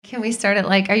Can we start it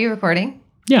like, are you recording?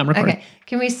 Yeah, I'm recording. Okay.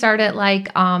 Can we start it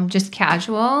like just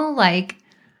casual? Like,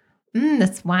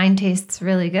 this wine tastes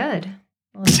really good.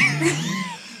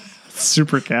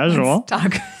 Super casual. Let's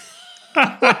talk.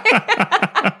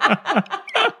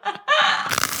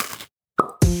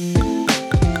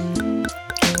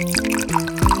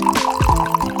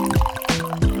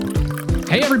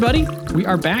 Hey, everybody. We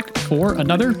are back for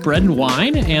another Bread and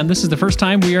Wine, and this is the first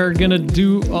time we are going to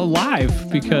do a live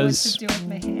because... I don't know what to do with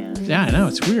my hands. Yeah, I know.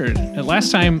 It's weird. Last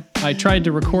time I tried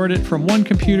to record it from one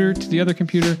computer to the other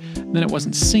computer, and then it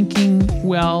wasn't syncing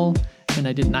well, and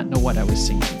I did not know what I was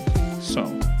syncing. So...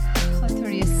 What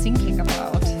are you thinking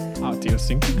about? What are you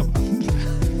thinking about?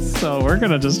 So we're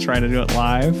going to just try to do it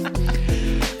live.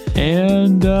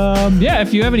 And yeah,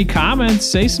 if you have any comments,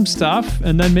 say some stuff,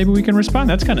 and then maybe we can respond.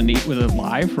 That's kind of neat with it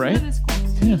live, right? That is cool.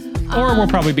 Yeah. Or we'll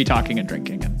probably be talking and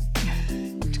drinking and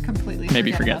Completely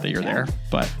maybe forget that you're there,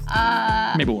 but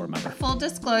maybe we'll remember. Full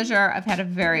disclosure, I've had a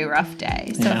very rough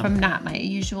day. So Yeah. if I'm not my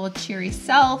usual cheery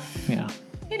self, Yeah.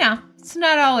 you know, it's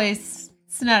not always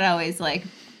like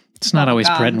It's not always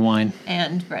bread and wine.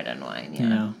 and bread and wine. Yeah.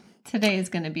 No. Today is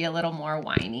going to be a little more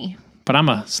whiny. But I'm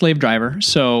a slave driver,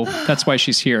 so that's why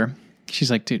she's here. She's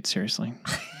like, dude, seriously.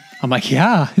 I'm like,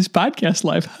 yeah, his podcast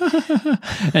live.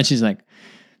 And she's like,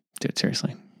 dude,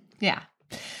 seriously. Yeah.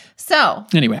 So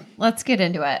Anyway. let's get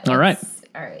into it. All right.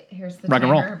 All right. Here's the Rock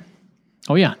and roll. timer.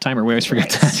 Oh, yeah, timer. We always forget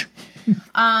that.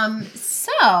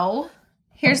 So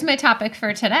here's my topic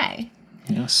for today.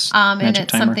 Yes. And magic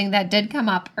it's timer. something that did come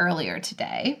up earlier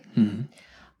today. Mm-hmm.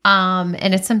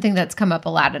 And it's something that's come up a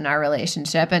lot in our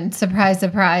relationship. And surprise,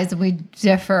 surprise, we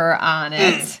differ on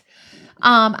it.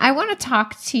 I want to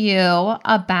talk to you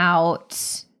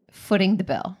about footing the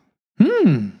bill.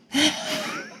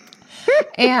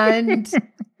 And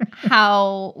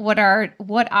what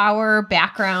our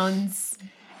backgrounds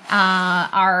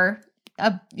are,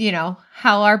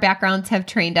 how our backgrounds have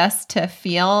trained us to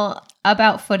feel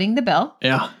about footing the bill.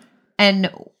 Yeah.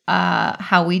 And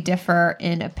how we differ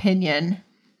in opinion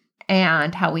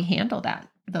and how we handle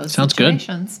those Sounds good.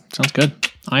 situations. Sounds good.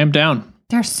 I am down.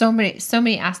 There's so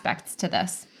many aspects to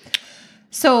this.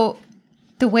 So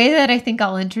the way that I think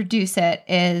I'll introduce it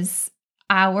is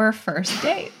our first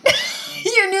date.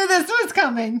 You knew this was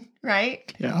coming,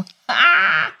 right? Yeah.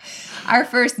 Our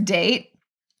first date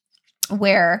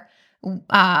where,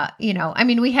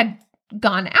 we had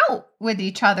gone out with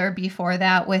each other before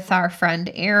that with our friend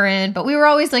Erin, but we were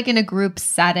always like in a group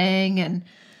setting. And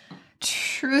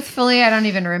truthfully, I don't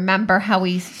even remember how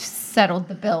we settled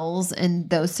the bills in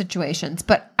those situations.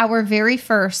 But our very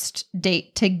first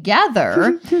date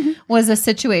together was a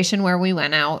situation where we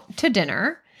went out to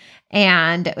dinner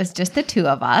and it was just the two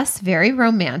of us, very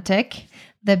romantic.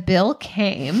 The bill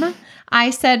came. I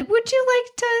said, would you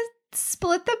like to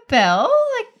split the bill?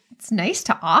 Like, it's nice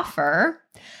to offer.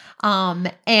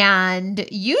 And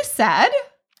you said,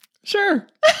 Sure. and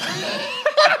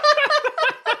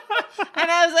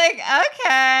I was like,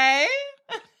 okay.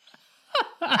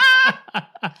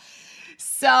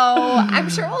 So I'm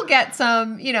sure we'll get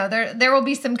some, there will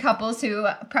be some couples who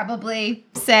probably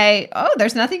say, oh,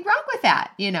 there's nothing wrong with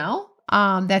that.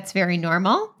 That's very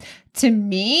normal. To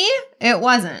me, it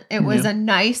wasn't. It was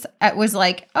it was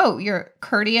like, oh, you're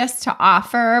courteous to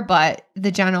offer, but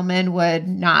the gentleman would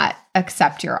not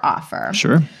accept your offer.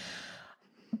 Sure.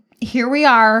 Here we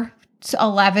are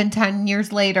 10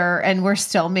 years later and we're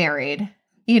still married,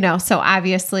 so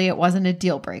obviously it wasn't a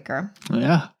deal breaker,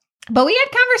 Yeah. but we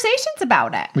had conversations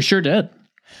about it. We sure did.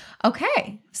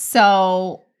 Okay.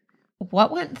 So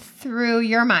what went through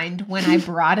your mind when I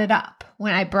brought it up?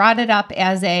 When I brought it up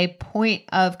as a point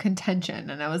of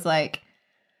contention, and I was like,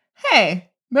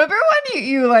 "Hey, remember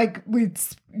when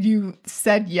you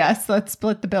said yes, let's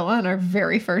split the bill on our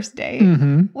very first date?"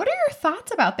 Mm-hmm. What are your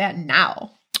thoughts about that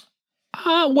now?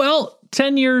 Well,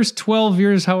 10 years, 12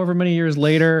 years, however many years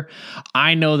later,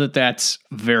 I know that that's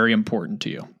very important to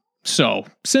you. So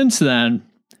since then,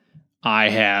 I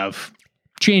have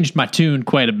changed my tune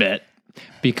quite a bit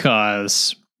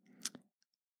because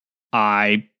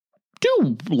I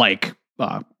do like,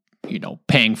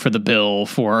 paying for the bill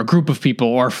for a group of people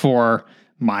or for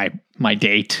my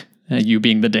date, you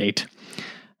being the date.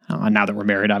 Now that we're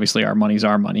married, obviously our money's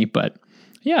our money. But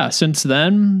yeah, since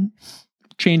then,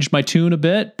 changed my tune a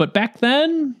bit. But back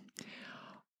then,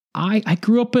 I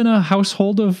grew up in a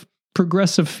household of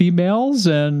progressive females,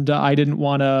 and I didn't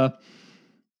want to,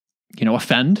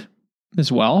 offend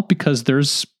as well, because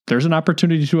there's an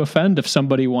opportunity to offend if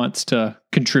somebody wants to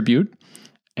contribute.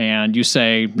 and you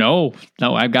say, no,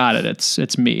 I've got it.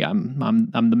 It's me.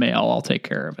 I'm the male. I'll take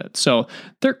care of it. So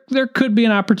there could be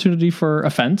an opportunity for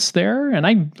offense there.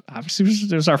 And obviously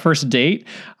it was our first date.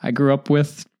 I grew up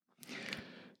with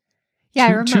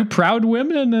two proud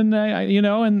women, and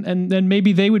and then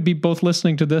maybe they would be both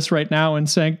listening to this right now and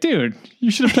saying, dude, you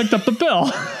should have picked up the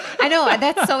bill. I know,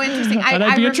 that's so interesting. And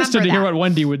I'd be interested to hear what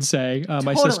Wendy would say,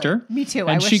 my sister. Me too.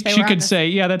 And she could say,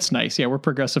 yeah, that's nice. Yeah, we're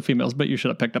progressive females, but you should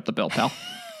have picked up the bill, pal.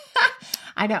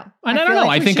 I know. And I don't know.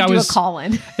 Like I think I was a call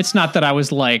in. It's not that I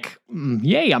was like,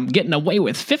 yay, I'm getting away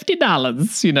with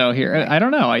 $50, here. Right. I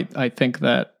don't know. I think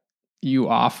that you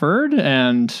offered,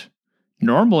 and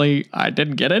normally I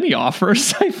didn't get any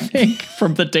offers, I think,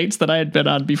 from the dates that I had been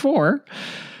on before.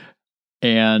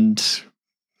 And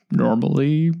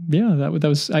normally, yeah, that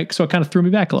was so it kind of threw me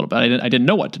back a little bit. I didn't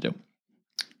know what to do.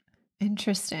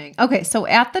 Interesting. Okay, so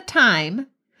at the time,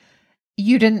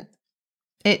 you didn't.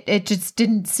 It just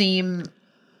didn't seem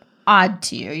odd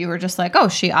to you. You were just like, oh,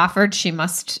 she offered. She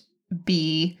must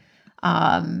be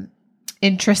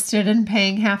interested in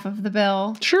paying half of the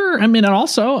bill. Sure. I mean, and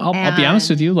also, I'll be honest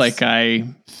with you. Like, I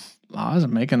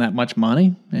wasn't making that much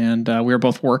money, and we were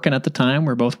both working at the time. We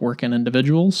were both working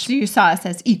individuals. So you saw us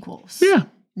as equals. Yeah.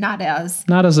 Not as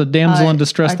a damsel in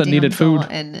distress that needed food.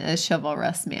 And a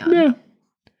chivalrous man. Yeah.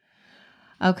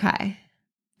 Okay.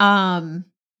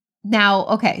 Now,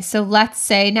 okay. So let's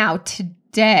say now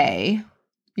today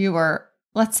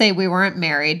let's say we weren't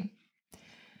married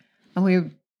and we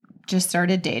just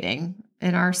started dating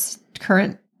in our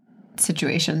current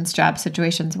situations, job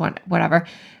situations, whatever.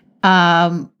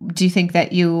 Do you think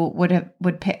that you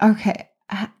would pay? Okay.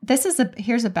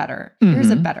 Here's a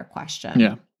better question.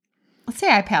 Yeah. Let's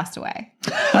say I passed away.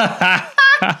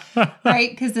 Right?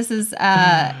 Because this is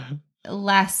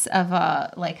less of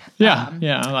a like. Yeah. I'm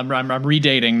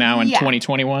redating now in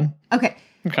 2021. Okay.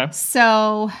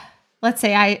 So let's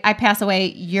say I pass away.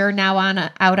 You're now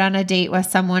out on a date with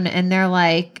someone, and they're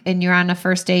like, and you're on a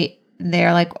first date. And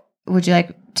they're like, would you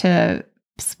like to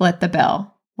split the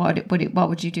bill? What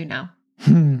would you do now?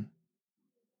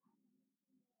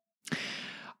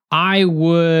 I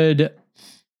would.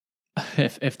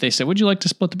 If they said, would you like to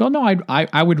split the bill? No,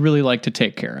 I would really like to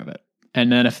take care of it.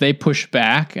 And then if they push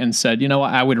back and said, you know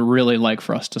what, I would really like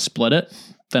for us to split it,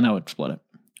 then I would split it.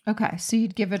 Okay. So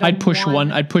you'd give it I'd push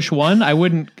one. I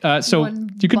wouldn't. So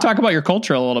you can talk about your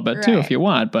culture a little bit too, if you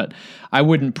want, but I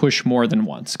wouldn't push more than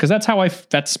once, because that's how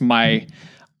that's my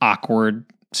awkward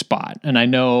spot. And I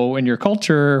know in your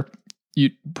culture,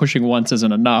 pushing once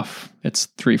isn't enough. It's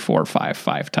 3, 4,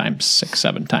 5 times, 6,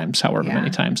 7 times, however many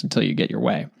times until you get your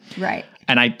way. Right.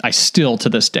 And I still to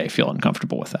this day feel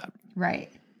uncomfortable with that.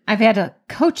 Right. I've had to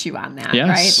coach you on that,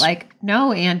 yes. Right? Like,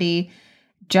 no, Andy,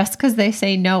 just because they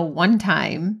say no one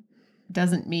time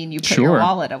doesn't mean you put your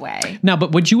wallet away. Now,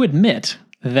 but would you admit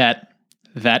that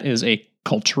that is a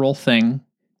cultural thing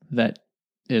that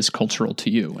is cultural to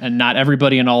you, and not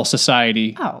everybody in all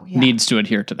society needs to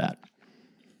adhere to that?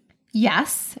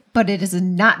 Yes, but it is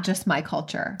not just my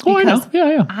culture. Oh, I know.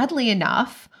 Yeah. Oddly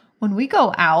enough, when we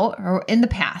go out, or in the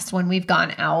past, when we've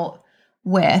gone out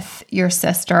with your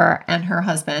sister and her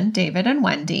husband, David and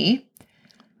Wendy,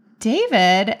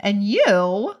 David and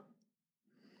you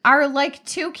are like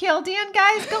two Chaldean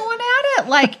guys going at it.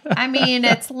 Like, I mean,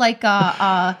 it's like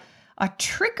a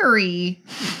trickery.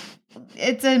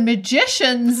 It's a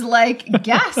magician's like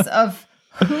guess of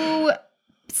who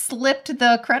slipped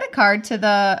the credit card to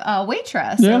the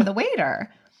waitress or the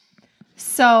waiter.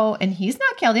 So, and he's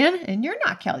not Chaldean and you're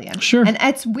not Chaldean. Sure. And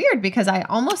it's weird because I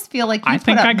almost feel like you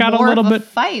got more a little of a bit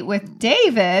fight with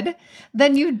David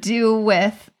than you do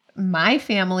with my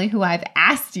family, who I've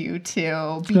asked you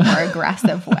to be more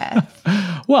aggressive with.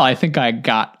 Well, I think I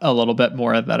got a little bit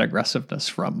more of that aggressiveness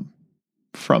from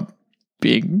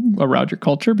being around your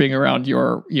culture, being around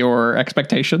your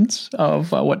expectations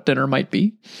of what dinner might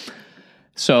be.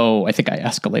 So I think I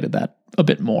escalated that a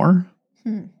bit more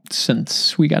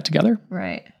since we got together.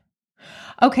 Right.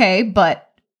 Okay, but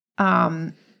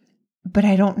I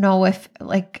don't know if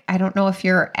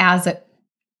you're as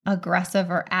aggressive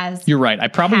or as you're right. I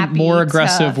probably more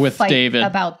aggressive with David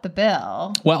about the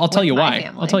bill. Well, I'll tell you why.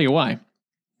 Family. I'll tell you why.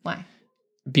 Why?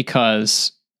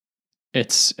 Because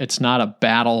it's not a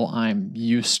battle I'm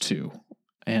used to.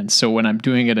 And so when I'm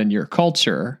doing it in your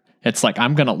culture, it's like,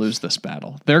 I'm going to lose this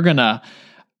battle. They're going to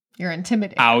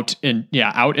out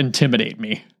intimidate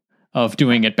me of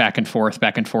doing it back and forth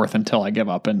until I give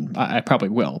up. And I probably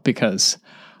will, because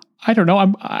I don't know.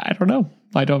 I don't know.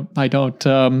 I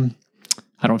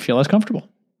don't feel as comfortable.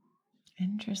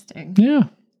 Interesting. Yeah.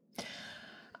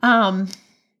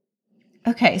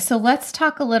 Okay. So let's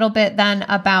talk a little bit then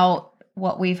about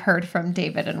what we've heard from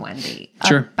David and Wendy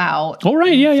Sure. about Oh,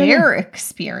 right. Yeah, their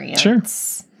experience Sure.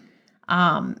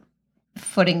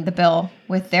 footing the bill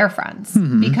with their friends.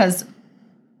 Mhm. Because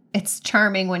it's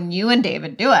charming when you and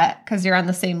David do it because you're on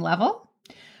the same level.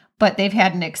 But they've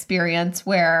had an experience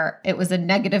where it was a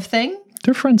negative thing.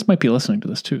 Their friends might be listening to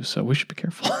this too, so we should be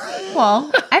careful.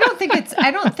 Well, I don't think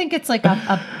it's like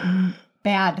a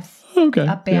bad Okay.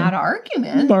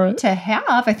 argument All right. to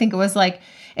have. I think it was like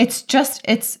it's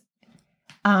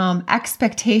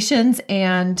expectations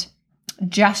and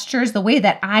gestures, the way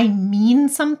that I mean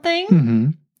something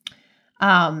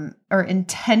Mm-hmm. or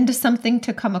intend something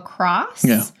to come across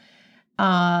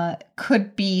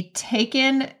could be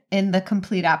taken in the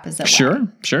complete opposite way.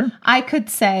 Sure. I could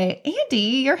say, Andy,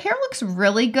 your hair looks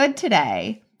really good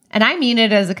today. And I mean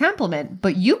it as a compliment,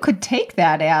 but you could take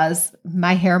that as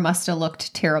my hair must have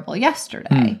looked terrible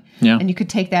yesterday. Yeah. And you could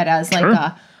take that as Sure.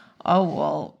 like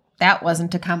that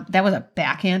wasn't that was a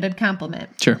backhanded compliment.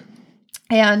 Sure.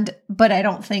 But I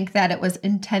don't think that it was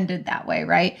intended that way,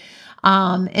 right?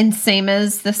 And same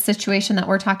as the situation that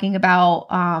we're talking about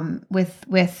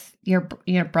with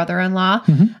your brother-in-law.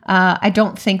 I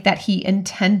don't think that he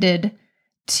intended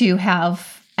to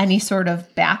have any sort of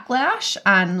backlash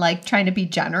on like trying to be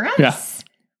generous,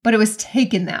 but it was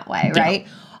taken that way, right?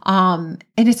 And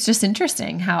it's just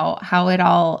interesting how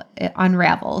it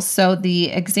unravels. So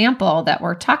the example that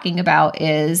we're talking about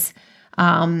is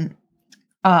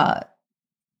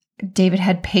David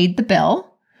had paid the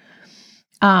bill,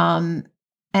 and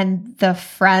the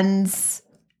friends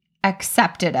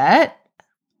accepted it,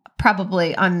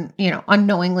 probably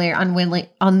unknowingly or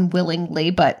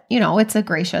unwillingly, but it's a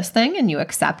gracious thing and you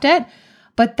accept it.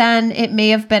 But then it may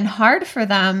have been hard for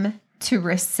them to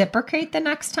reciprocate the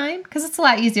next time because it's a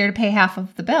lot easier to pay half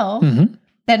of the bill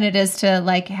than it is to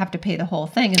like have to pay the whole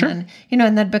thing. And then,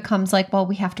 and then it becomes like, well,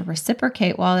 we have to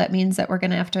reciprocate. Well, that means that we're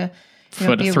going to have to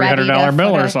Foot a be $300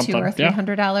 bill or something. $200 or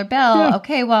 $300 bill. Yeah.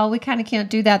 Okay, well, we kind of can't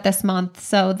do that this month.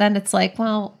 So then it's like,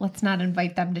 well, let's not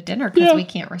invite them to dinner because we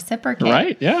can't reciprocate.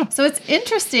 Right, yeah. So it's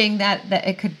interesting that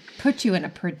it could put you in a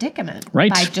predicament.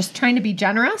 Right. By just trying to be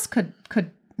generous could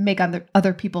make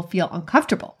other people feel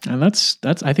uncomfortable. And that's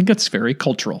I think that's very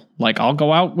cultural. Like I'll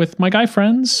go out with my guy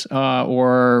friends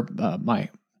or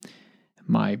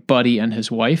my buddy and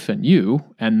his wife and you,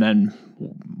 and then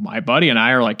my buddy and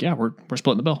I are like, yeah, we're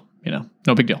splitting the bill.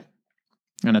 No big deal.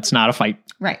 And it's not a fight.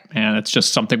 Right. And it's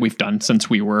just something we've done since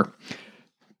we were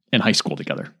in high school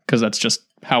together because that's just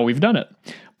how we've done it.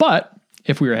 But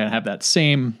if we were to have that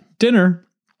same dinner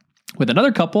with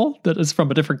another couple that is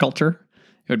from a different culture,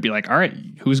 it would be like, all right,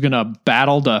 who's going to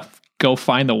battle to go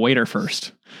find the waiter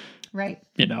first? Right.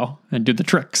 And do the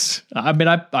tricks. I mean,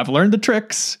 I've learned the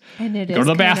tricks. And it go to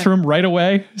the bathroom right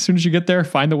away. As soon as you get there,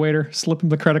 find the waiter, slip him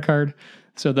the credit card.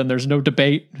 So then there's no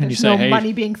debate. And you say, no hey,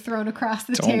 money being thrown across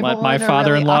the table. Don't let my in a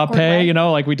father-in-law really pay, awkward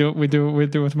way. like we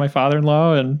do with my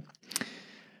father-in-law.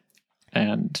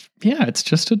 And yeah, it's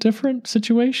just a different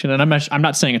situation. And I'm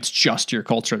not saying it's just your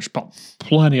culture. There's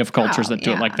plenty of cultures that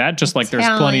do it like that. Just like there's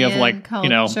plenty of like,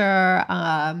 culture,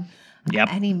 Yep.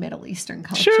 any Middle Eastern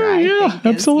culture. Sure, yeah, I think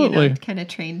absolutely. is, kind of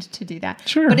trained to do that.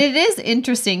 Sure. But it is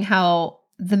interesting how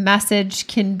the message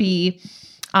can be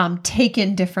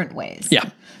taken different ways. Yeah.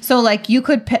 So like you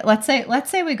could pick, let's say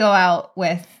we go out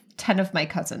with 10 of my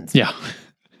cousins. Yeah.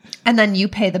 And then you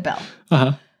pay the bill.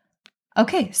 Uh-huh.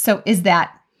 Okay. So is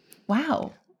that,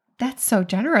 wow, that's so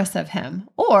generous of him?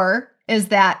 Or is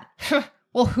that,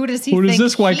 well, who does he think Who does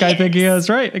this white guy think he is? is?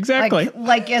 Right. Exactly.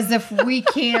 Like as if we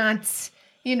can't,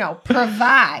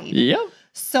 provide. Yep.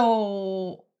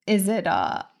 So is it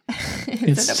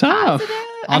It's it a tough. positive?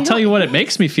 I'll tell you what it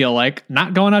makes me feel like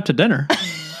not going out to dinner.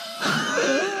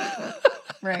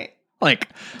 Right. Like,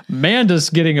 man, does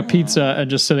getting a pizza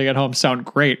and just sitting at home sound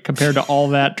great compared to all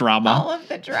that drama. All of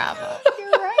the drama.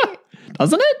 You're right.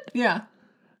 Doesn't it? Yeah.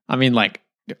 I mean, like,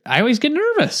 I always get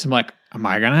nervous. I'm like, am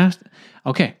I going to have to?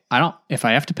 Okay, if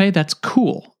I have to pay, that's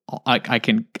cool. I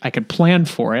can plan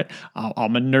for it.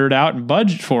 I'm going to nerd out and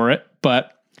budget for it,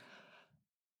 but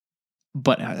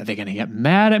are they going to get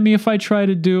mad at me if I try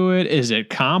to do it? Is it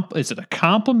a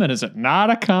compliment? Is it not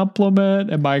a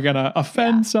compliment? Am I going to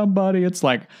offend somebody? It's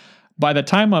like, by the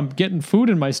time I'm getting food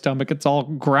in my stomach, it's all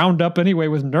ground up anyway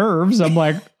with nerves. I'm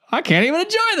like, I can't even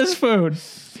enjoy this food.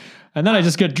 And then I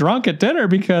just get drunk at dinner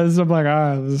because I'm like,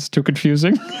 this is too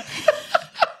confusing.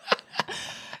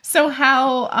 So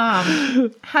how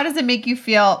does it make you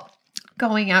feel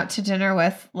going out to dinner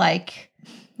with, like,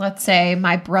 let's say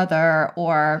my brother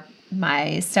or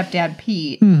my stepdad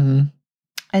Pete, Mm-hmm.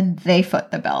 and they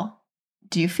foot the bill?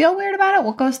 Do you feel weird about it?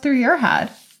 What goes through your head?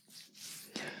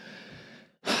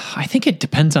 I think it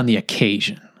depends on the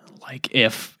occasion. like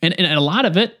if, and a lot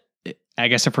of it, I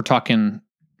guess if we're talking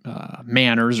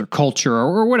manners or culture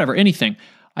or whatever, anything,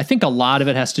 I think a lot of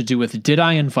it has to do with, did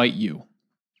I invite you?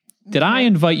 Did I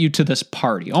invite you to this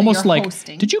party? Almost like,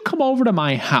 hosting. Did you come over to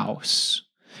my house?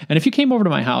 And if you came over to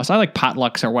my house, I like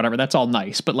potlucks or whatever. That's all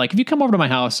nice. But like, if you come over to my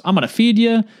house, I'm going to feed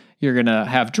you. You're going to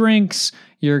have drinks.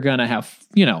 You're going to have,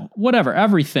 whatever,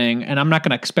 everything. And I'm not going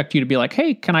to expect you to be like,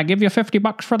 hey, can I give you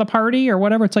 $50 for the party or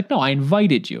whatever? It's like, no, I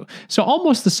invited you. So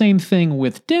almost the same thing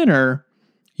with dinner.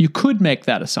 You could make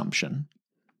that assumption.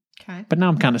 Okay. But now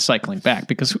I'm kind of cycling back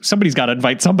because somebody's got to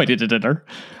invite somebody to dinner,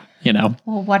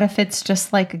 Well, what if it's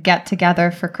just like a get together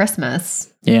for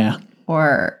Christmas? Yeah.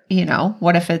 Or,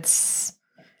 what if it's,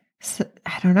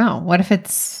 I don't know. What if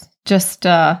it's just,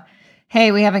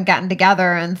 hey, we haven't gotten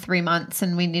together in 3 months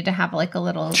and we need to have like a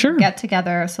little get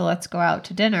together. So let's go out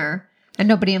to dinner, and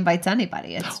nobody invites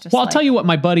anybody. It's just I'll tell you what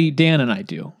my buddy Dan and I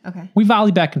do. Okay. We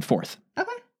volley back and forth.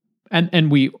 Okay.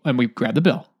 And we grab the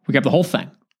bill. We grab the whole thing.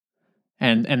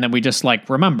 And then we just like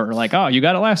remember, like, oh, you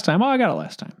got it last time. Oh, I got it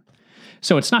last time.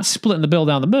 So it's not splitting the bill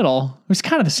down the middle. It's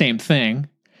kind of the same thing,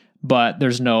 but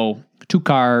there's no 2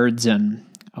 cards and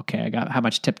okay, I got, how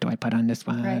much tip do I put on this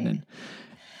one? Right.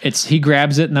 And he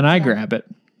grabs it and then I grab it.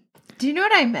 Do you know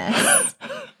what I miss?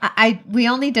 We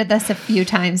only did this a few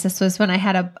times. This was when I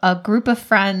had a group of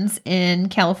friends in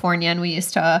California, and we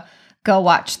used to go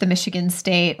watch the Michigan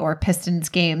State or Pistons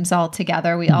games all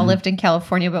together. We all lived in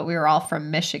California, but we were all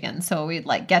from Michigan. So we'd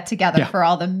like get together for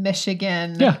all the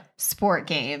Michigan sport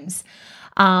games.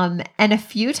 And a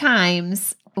few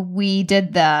times we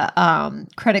did the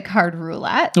credit card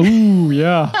roulette. Ooh,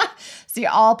 yeah. So you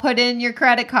all put in your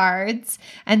credit cards,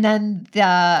 and then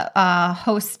the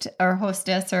host or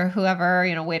hostess or whoever,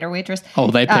 waiter, waitress.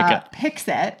 Oh, they pick it. Picks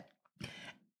it.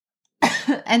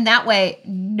 And that way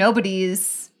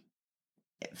nobody's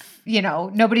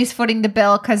footing the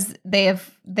bill because they've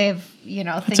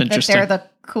think that they're the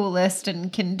coolest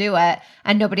and can do it,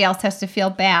 and nobody else has to feel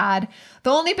bad.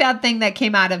 The only bad thing that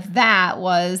came out of that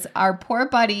was our poor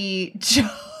buddy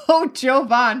Joe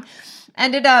Vaughn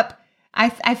ended up,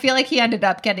 I feel like he ended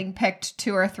up getting picked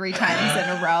 2 or 3 times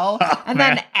in a row. And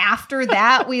then after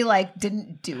that, we like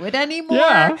didn't do it anymore.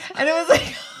 Yeah. And it was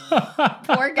like,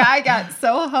 poor guy got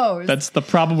so hosed. That's the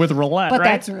problem with roulette, but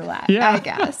right? That's roulette, I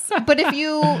guess. But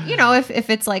if if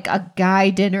it's like a guy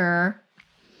dinner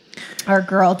or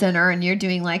girl dinner and you're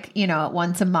doing like,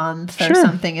 once a month or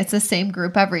something, it's the same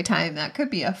group every time. That could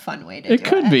be a fun way to do it.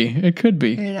 It could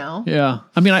be. Yeah.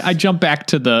 I mean, I jump back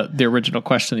to the original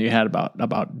question that you had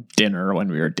about dinner when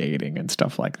we were dating and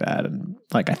stuff like that. And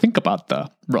like, I think about the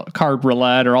card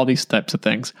roulette or all these types of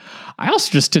things. I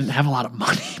also just didn't have a lot of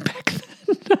money back then.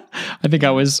 I think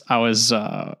I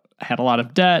had a lot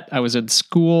of debt. I was in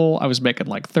school. I was making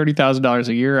like $30,000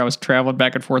 a year. I was traveling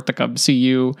back and forth to come see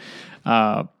you.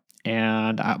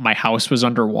 And my house was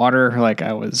underwater. Like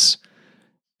it was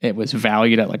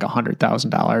valued at like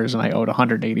 $100,000 and I owed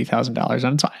 $180,000.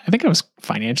 And so I think I was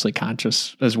financially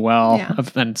conscious as well. Yeah.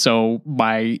 And so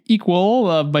my equal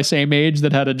of my same age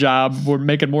that had a job were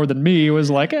making more than me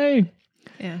was like, hey,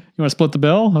 you want to split the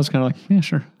bill? I was kind of like, yeah,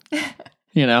 sure.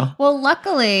 Well,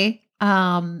 luckily,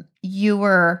 you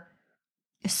were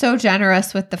so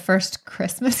generous with the first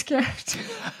Christmas gift.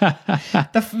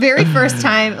 The very first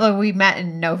time we met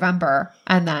in November,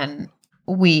 and then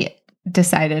we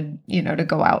decided, to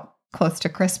go out close to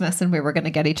Christmas, and we were going to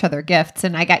get each other gifts.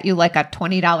 And I got you like a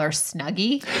 $20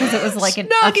 Snuggie because it was like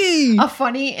a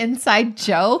funny inside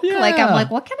joke. Yeah. Like I'm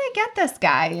like, what can I get this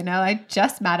guy? I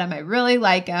just met him. I really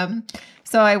like him.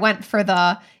 So I went for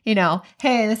the,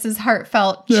 hey, this is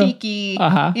heartfelt, cheeky,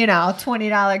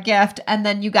 $20 gift. And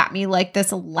then you got me like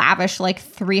this lavish, like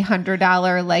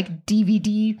 $300, like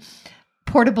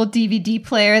portable DVD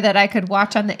player that I could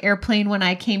watch on the airplane when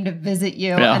I came to visit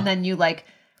you. Yeah. And then you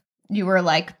were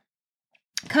like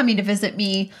coming to visit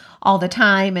me all the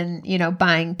time and,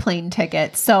 buying plane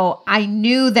tickets. So I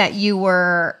knew that you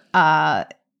were,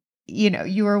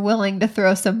 you were willing to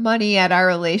throw some money at our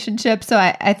relationship. So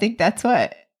I think that's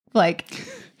what,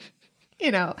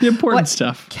 the important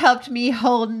stuff kept me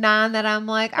holding on, that I'm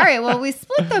like, all right, well, we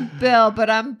split the bill, but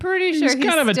I'm pretty sure he's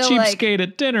kind of a cheapskate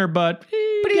at dinner, but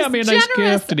he got me a nice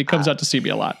gift and he comes out to see me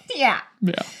a lot. Yeah.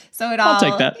 Yeah. So I'll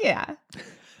take that. Yeah.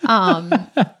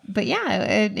 But yeah,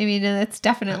 I mean, it's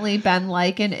definitely been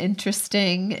like an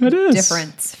interesting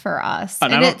difference for us.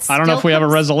 And I don't know if we have a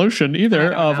resolution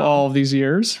either of all of these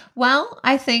years. Well,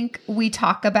 I think we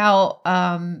talk about,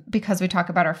 because we talk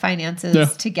about our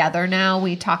finances together now,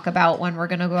 we talk about when we're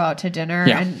going to go out to dinner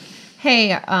and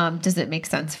hey, does it make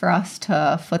sense for us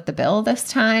to foot the bill this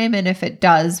time? And if it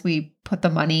does, we put the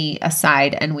money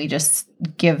aside and we just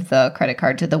give the credit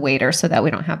card to the waiter so that we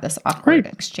don't have this awkward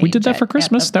exchange. We did that for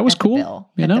Christmas. That was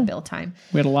cool. At the bill time.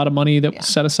 We had a lot of money that was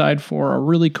set aside for a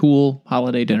really cool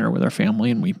holiday dinner with our family,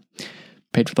 and we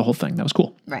paid for the whole thing. That was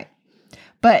cool. Right.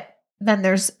 But then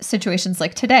there's situations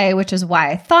like today, which is why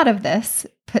I thought of this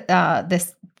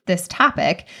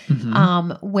topic,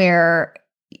 where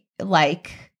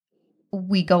like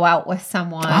we go out with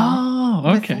someone.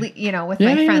 Oh, okay. With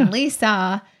my friend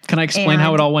Lisa. Can I explain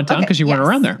how it all went down? Because you weren't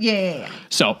around there. Yeah.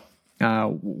 So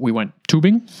we went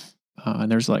tubing, and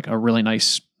there's like a really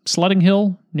nice sledding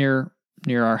hill near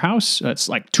our house. It's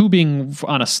like tubing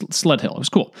on a sled hill. It was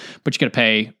cool, but you got to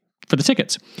pay for the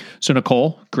tickets. So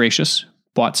Nicole, gracious,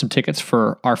 bought some tickets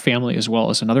for our family as well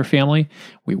as another family.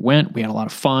 We went. We had a lot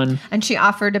of fun. And she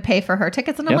offered to pay for her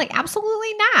tickets, and I'm like,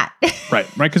 absolutely not. Right.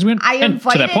 Because we invited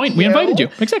to that point, we invited you.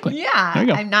 Exactly. Yeah. There you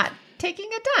go. I'm not taking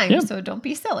a dime, so don't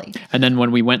be silly. And then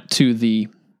when we went to the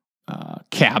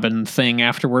cabin thing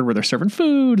afterward, where they're serving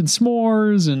food and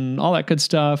s'mores and all that good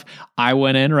stuff, I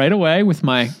went in right away with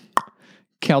my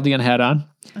Chaldean hat on.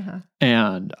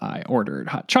 And I ordered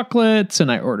hot chocolates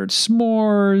and I ordered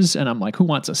s'mores, and I'm like, who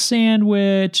wants a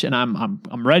sandwich? And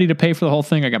I'm ready to pay for the whole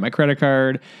thing. I got my credit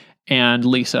card, and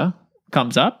Lisa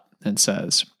comes up and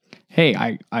says, hey,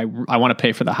 I want to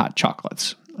pay for the hot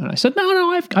chocolates. And I said,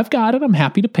 no, I've got it. I'm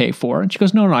happy to pay for it. And she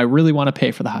goes, no, I really want to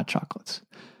pay for the hot chocolates.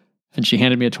 And she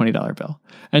handed me a $20 bill.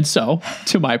 And so,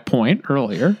 to my point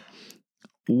earlier,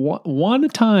 one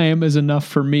time is enough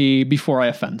for me before I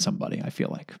offend somebody, I feel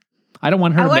like. I don't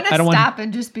want her to stop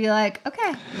and just be like,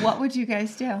 okay, what would you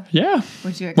guys do? Yeah.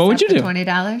 Would you accept what would you the do?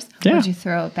 $20? Yeah. Would you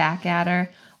throw it back at her?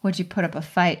 Would you put up a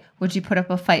fight? Would you put up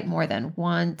a fight more than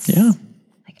once? Yeah.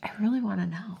 Like, I really want to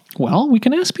know. Well, we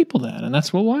can ask people that, and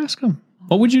that's what we'll ask them.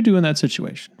 What would you do in that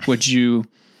situation? Would you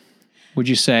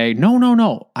say,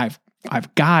 no,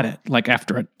 I've got it, like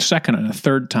after a second and a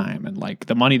third time, and like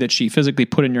the money that she physically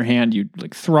put in your hand, you'd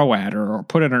like throw at her or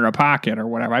put it in her pocket or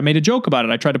whatever. I made a joke about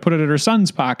it. I tried to put it in her son's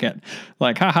pocket,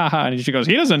 like, ha ha ha. And she goes,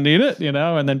 he doesn't need it,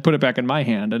 and then put it back in my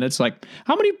hand. And it's like,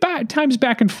 how many times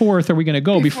back and forth are we going to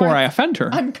go before I offend her?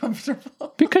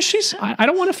 Uncomfortable. Because I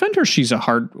don't want to offend her. She's a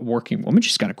hardworking woman.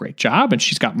 She's got a great job, and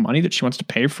she's got money that she wants to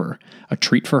pay for a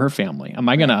treat for her family. Am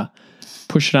I going to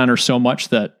push it on her so much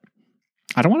that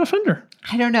I don't want to offend her?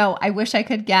 I don't know. I wish I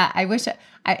could get.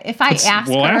 If I ask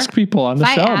her. We'll ask people on the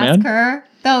show, man. If I ask her,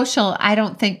 though, I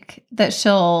don't think that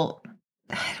she'll.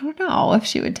 I don't know if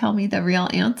she would tell me the real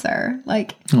answer.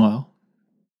 Like, well,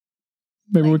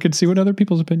 maybe we could see what other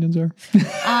people's opinions are.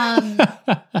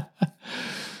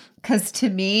 Because to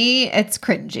me, it's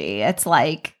cringy. It's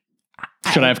like,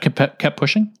 should I have kept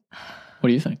pushing? What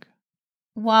do you think?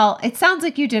 Well, it sounds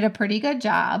like you did a pretty good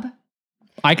job.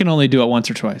 I can only do it once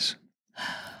or twice.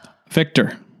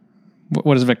 Victor,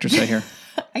 what does Victor say here?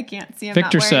 I can't see him.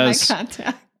 Victor not wearing says, my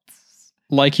contacts.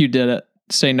 Like you did it,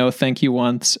 say no thank you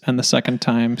once, and the second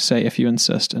time say if you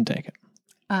insist and take it.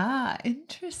 Ah,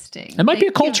 interesting. It might be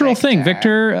a cultural thing,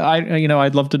 Victor.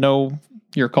 I'd love to know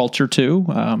your culture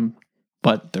too.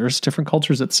 But there's different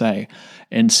cultures that say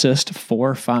insist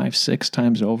 4, 5, 6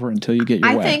 times over until you get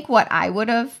your way. I think what I would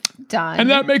have done.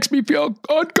 And that makes me feel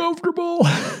uncomfortable.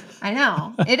 I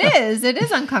know. It is. It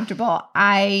is uncomfortable.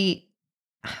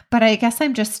 But I guess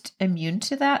I'm just immune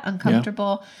to that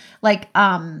uncomfortable. Yeah. Like,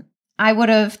 I would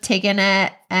have taken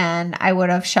it and I would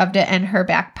have shoved it in her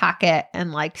back pocket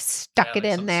and like stuck it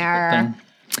in there.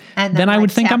 And then I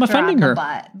would think I'm offending her.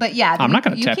 But yeah, I'm not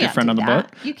going to tap your friend on the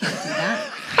butt. You can't do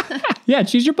that. Yeah,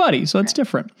 she's your buddy, so it's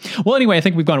different. Well, anyway, I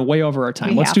think we've gone way over our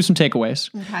time. Let's do some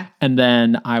takeaways. Okay. And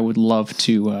then I would love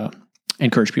to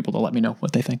encourage people to let me know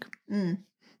what they think.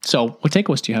 So what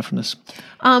takeaways do you have from this?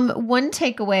 One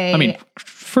takeaway. I mean,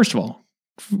 first of all,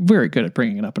 very good at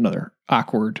bringing up another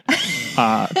awkward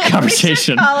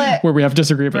conversation where we have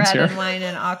disagreements bread here. And wine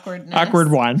and awkwardness.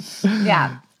 Awkward wine.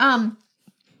 Yeah.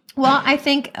 Well, I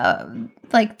think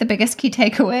like the biggest key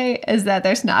takeaway is that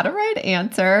there's not a right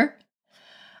answer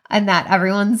and that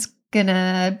everyone's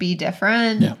gonna be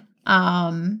different. Yeah.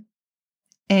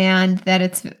 And that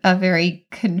it's a very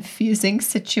confusing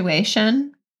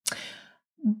situation,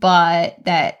 but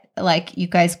that like you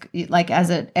guys, like as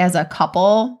a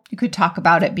couple, you could talk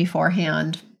about it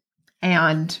beforehand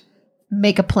and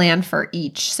make a plan for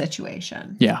each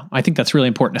situation. Yeah, I think that's really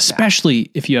important,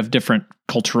 especially if you have different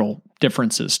cultural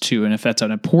differences too. And if that's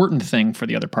an important thing for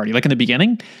the other party, like in the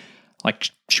beginning,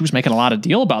 like she was making a lot of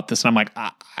deal about this. And I'm like,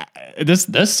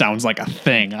 this sounds like a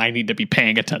thing I need to be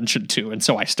paying attention to. And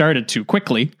so I started to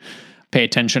quickly pay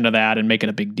attention to that and make it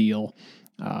a big deal.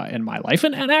 in my life.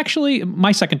 And actually,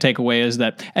 my second takeaway is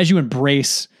that as you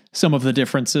embrace some of the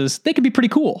differences, they can be pretty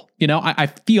cool. You know, I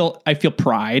feel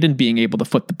pride in being able to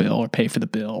foot the bill or pay for the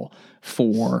bill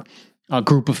for a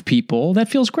group of people. That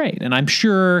feels great. And I'm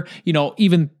sure, you know,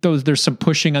 even though there's some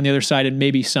pushing on the other side and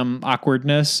maybe some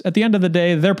awkwardness, at the end of the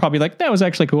day, they're probably like, that was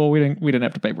actually cool. We didn't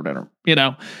have to pay for dinner, you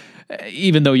know,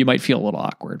 even though you might feel a little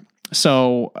awkward.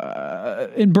 So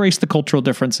embrace the cultural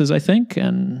differences, I think,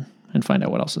 and find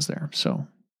out what else is there. So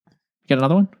you got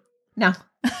another one? No.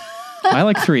 I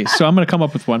like 3. So I'm going to come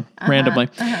up with one randomly.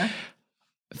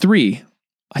 3,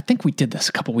 I think we did this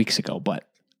a couple weeks ago, but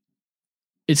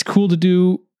it's cool to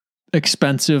do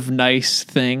expensive, nice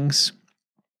things.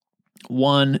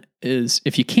 One is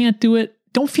if you can't do it,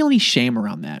 don't feel any shame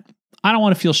around that. I don't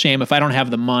want to feel shame if I don't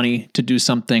have the money to do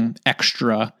something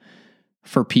extra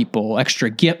for people, extra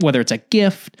gift, whether it's a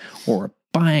gift or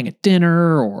buying a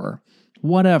dinner or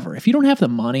whatever. If you don't have the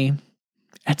money,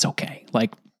 that's okay.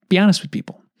 Like, be honest with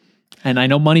people. And I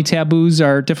know money taboos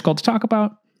are difficult to talk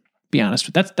about. Be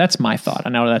honest. That's my thought. I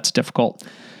know that's a difficult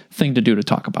thing to do, to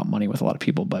talk about money with a lot of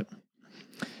people, but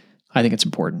I think it's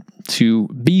important to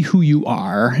be who you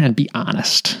are and be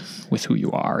honest with who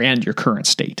you are and your current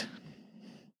state.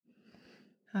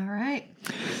 All right.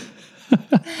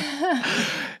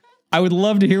 I would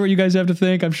love to hear what you guys have to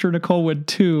think. I'm sure Nicole would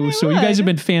too. You guys have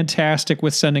been fantastic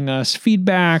with sending us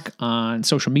feedback on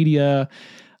social media,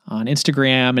 on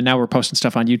Instagram, and now we're posting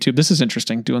stuff on YouTube. This is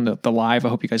interesting, doing the live. I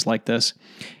hope you guys like this.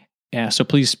 Yeah, so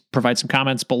please provide some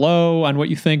comments below on what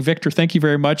you think. Victor, thank you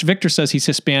very much. Victor says he's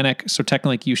Hispanic, so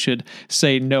technically you should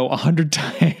say no 100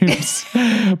 times,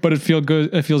 but it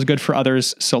feels good for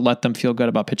others, so let them feel good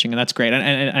about pitching, and that's great.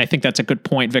 And I think that's a good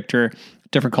point, Victor.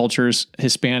 Different cultures,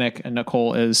 Hispanic, and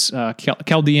Nicole is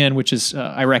Chaldean, which is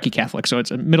Iraqi Catholic, so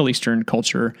it's a Middle Eastern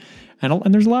culture.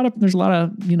 And there's a lot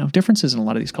of differences in a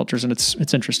lot of these cultures, and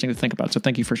it's interesting to think about. So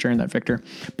thank you for sharing that, Victor.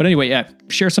 But anyway, yeah,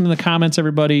 share some in the comments,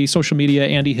 everybody. Social media,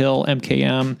 Andy Hill,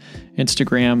 MKM,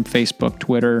 Instagram, Facebook,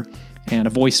 Twitter, and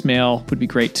a voicemail would be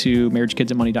great too.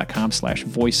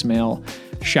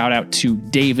 marriagekidsandmoney.com/voicemail. Shout out to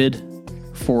David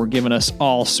for giving us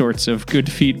all sorts of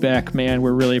good feedback, man.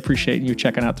 We're really appreciating you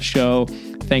checking out the show.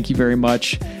 Thank you very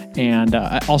much. And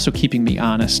also keeping me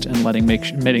honest and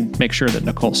make sure that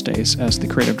Nicole stays as the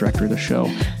creative director of the show.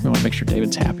 We want to make sure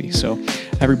David's happy. So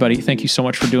everybody, thank you so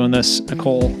much for doing this.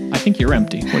 Nicole, I think you're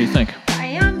empty. What do you think? I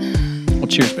am. Well,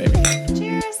 cheers, baby.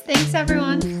 Cheers. Thanks,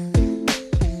 everyone.